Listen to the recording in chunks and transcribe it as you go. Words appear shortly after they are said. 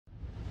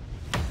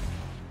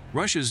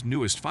Russia's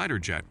newest fighter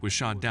jet was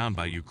shot down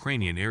by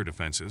Ukrainian air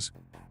defenses.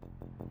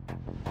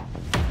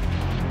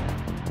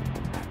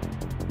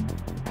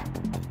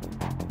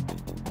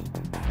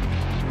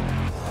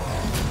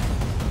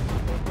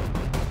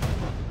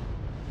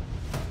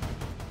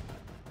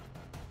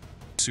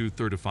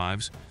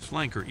 Su-35S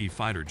Flanker-E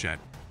fighter jet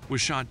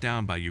was shot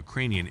down by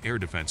Ukrainian air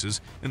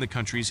defenses in the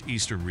country's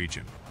eastern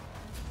region.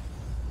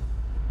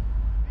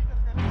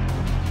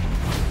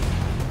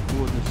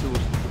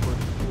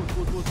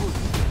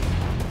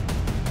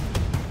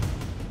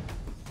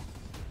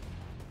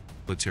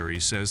 Military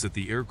says that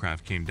the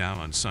aircraft came down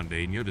on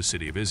Sunday near the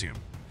city of Izyum,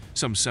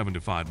 some 7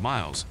 to 5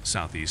 miles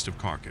southeast of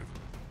Kharkiv.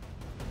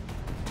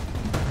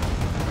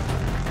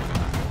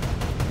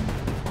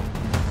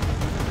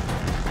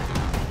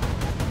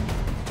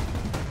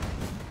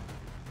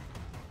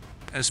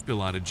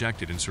 Pilot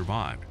ejected and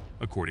survived,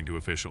 according to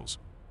officials.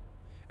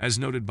 As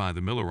noted by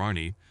the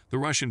Military, the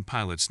Russian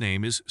pilot's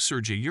name is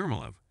Sergei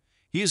Yermolov.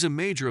 He is a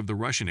major of the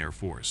Russian Air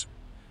Force,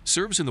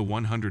 serves in the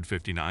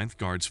 159th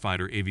Guards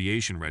Fighter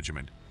Aviation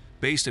Regiment,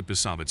 based at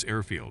Basovets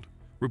Airfield,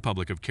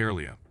 Republic of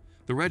Karelia.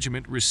 The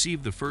regiment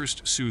received the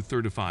first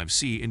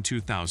Su-35C in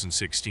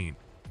 2016.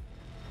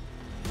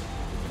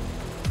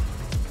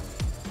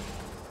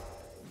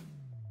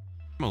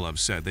 Yermolov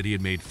said that he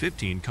had made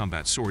 15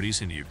 combat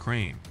sorties into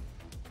Ukraine.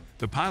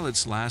 The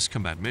pilot's last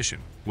combat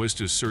mission was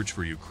to search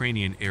for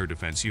Ukrainian air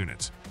defense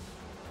units.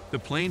 The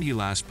plane he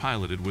last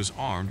piloted was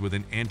armed with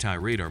an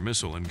anti-radar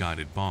missile and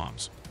guided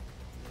bombs.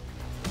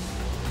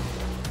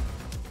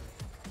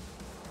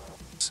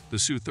 The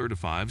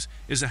Su-35S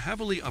is a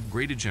heavily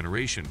upgraded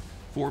Generation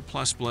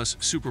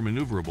 4++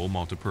 super-maneuverable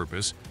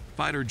multipurpose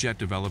fighter jet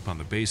developed on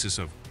the basis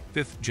of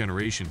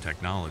fifth-generation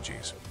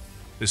technologies.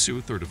 The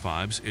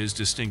Su-35S is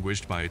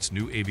distinguished by its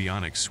new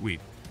avionics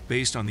suite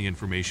based on the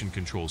information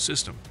control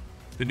system,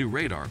 the new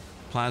radar,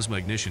 plasma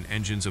ignition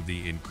engines of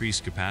the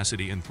increased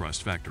capacity and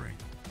thrust vectoring.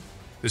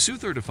 The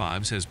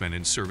Su-35S has been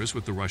in service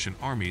with the Russian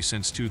Army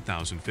since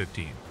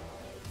 2015.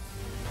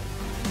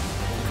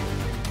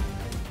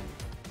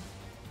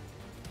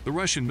 The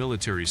Russian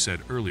military said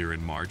earlier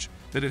in March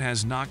that it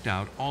has knocked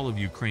out all of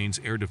Ukraine's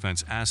air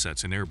defense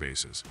assets and air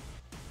bases.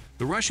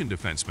 The Russian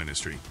Defense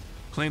Ministry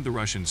claimed the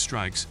Russian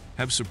strikes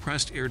have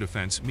suppressed air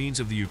defense means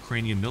of the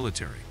Ukrainian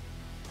military,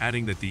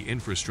 adding that the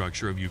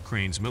infrastructure of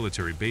Ukraine's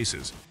military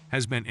bases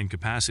has been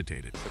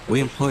incapacitated. We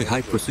employ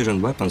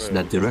high-precision weapons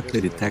that directly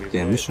detect the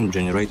emission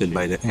generated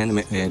by the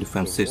enemy air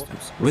defense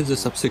systems, with the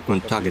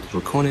subsequent target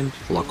reckoning,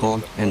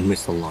 lock-on, and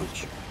missile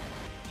launch.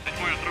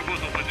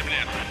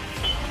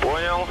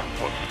 Понял.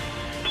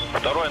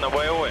 Второй на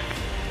боевой.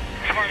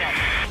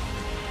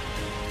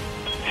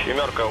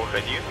 Семерка,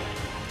 выходи.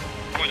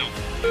 Понял.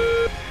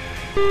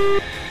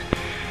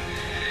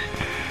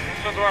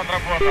 102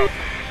 отработал.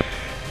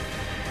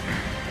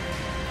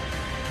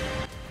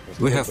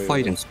 We have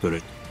fighting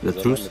spirit. The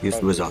truth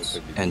is with us,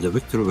 and the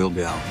victory will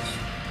be ours.